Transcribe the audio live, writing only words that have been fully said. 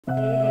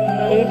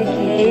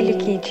Ele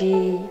que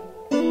de...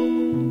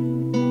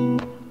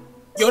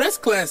 Yo, that's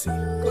classy.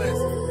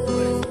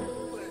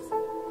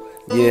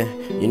 Yeah,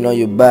 you know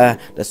you bad,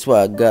 that's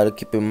why I gotta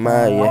keep in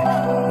mind,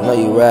 yeah. You know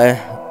you right,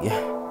 yeah.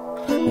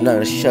 You know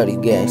the shorty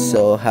getting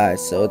so high,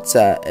 so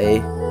tight,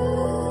 ayy.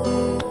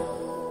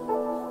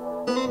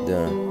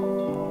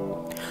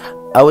 Done.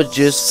 I would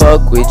just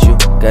fuck with you,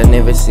 got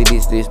never see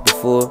this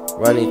before.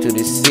 Running to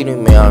the city,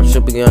 man, I'm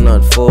tripping on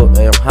the floor.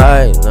 Hey, I'm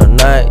high, no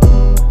night,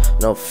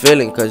 no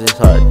feeling, cause it's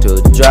hard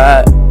to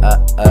dry.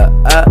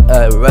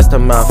 Rest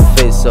of my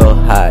face so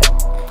high.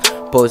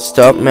 Post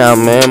up, man,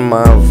 I'm in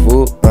my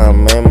voot,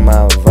 I'm in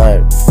my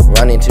vibe.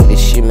 Running to this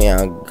shit, man,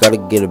 I gotta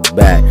get it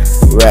back.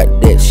 Rack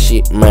that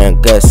shit,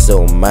 man, got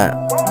so mad.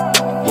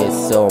 Get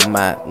so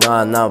mad. No,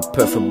 I'm not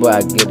perfect, but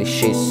I get this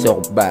shit so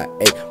bad.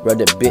 Ayy, ride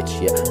that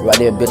bitch, yeah. Ride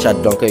that bitch, I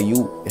don't care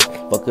you.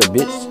 Fuck a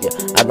bitch,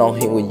 yeah. I don't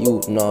hit with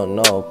you,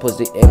 no.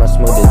 Pussy ain't I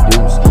smoke the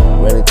deuce.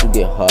 Ready to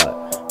get hard.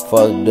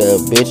 Fuck the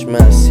bitch,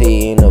 man,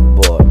 see in the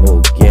boy,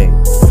 okay.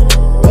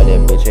 Ride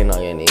that bitch, ain't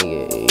on your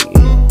nigga,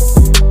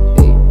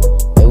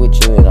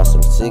 you and on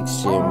some sick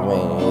shit,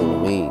 man,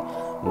 on weed.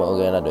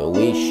 Smoking out the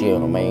weed shit,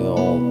 man,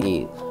 on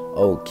eat.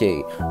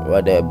 Okay,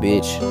 ride that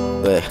bitch,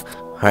 but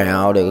hang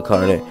out the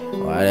corner.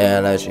 Why the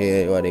hell that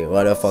shit? What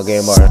the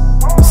fucking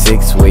bar?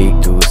 6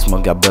 weeks to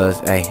smoke that buzz,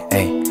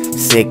 ayy.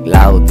 Sick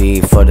loud D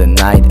for the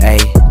night,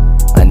 ayy.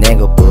 A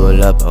nigga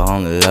pull up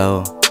on the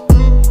low.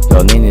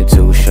 Don't need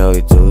to show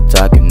you to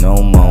talking no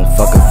more.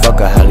 Fuck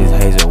how these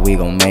hazer we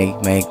gon' make.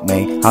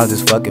 How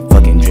this fucking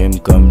dream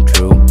come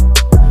true?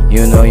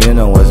 You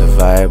know what's the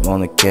vibe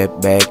on the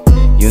kickback.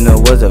 You know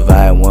what's the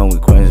vibe when we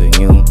cruising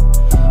you.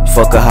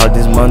 Fuck how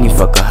this money,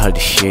 fuck how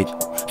this shit.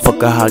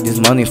 Fuck how this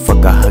money,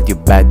 fuck how you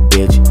bad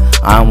bitch.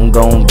 I'm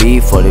gon' be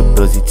for the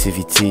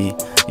positivity.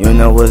 You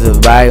know what's the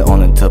vibe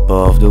on the top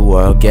of the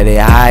world. Get it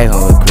high,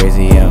 I'm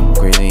crazy, yeah.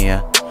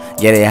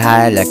 Get it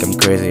high like I'm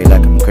crazy,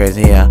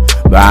 yeah.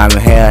 But I'm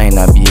here and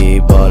I be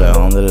baller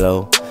on the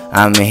low.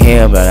 I'm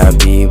here but I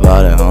be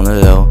baller on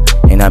the low.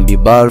 And I be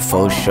ball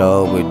for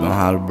sure with my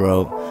heart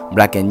broke.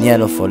 Black and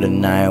yellow for the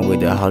night with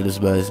the hottest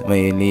buzz.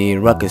 When you need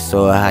rockets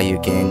so high you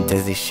can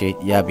test this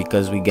shit. Yeah,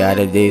 because we got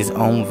it this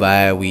own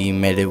vibe. We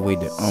made it with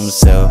the own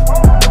self.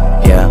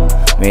 Yeah,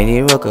 we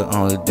need rocket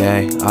all the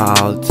day,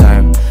 all the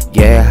time.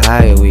 Get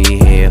high, we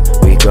here,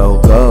 we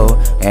go,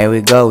 and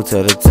we go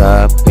to the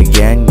top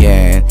again.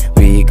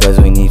 Because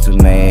we need to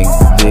make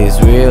this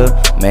real.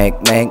 Make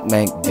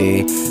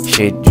this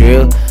shit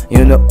drill.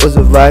 You know what's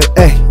the vibe,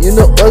 ayy. You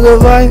know what's the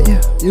vibe,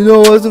 yeah. You know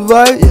what's the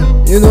vibe, yeah.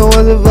 You know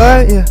what's the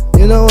vibe, yeah.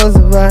 You know what's the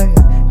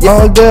vibe, yeah.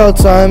 All day, all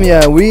time,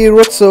 yeah. We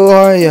rock so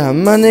hard, yeah.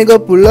 My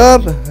nigga pull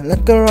up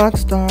like a rock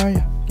star,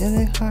 yeah. Get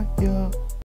it high.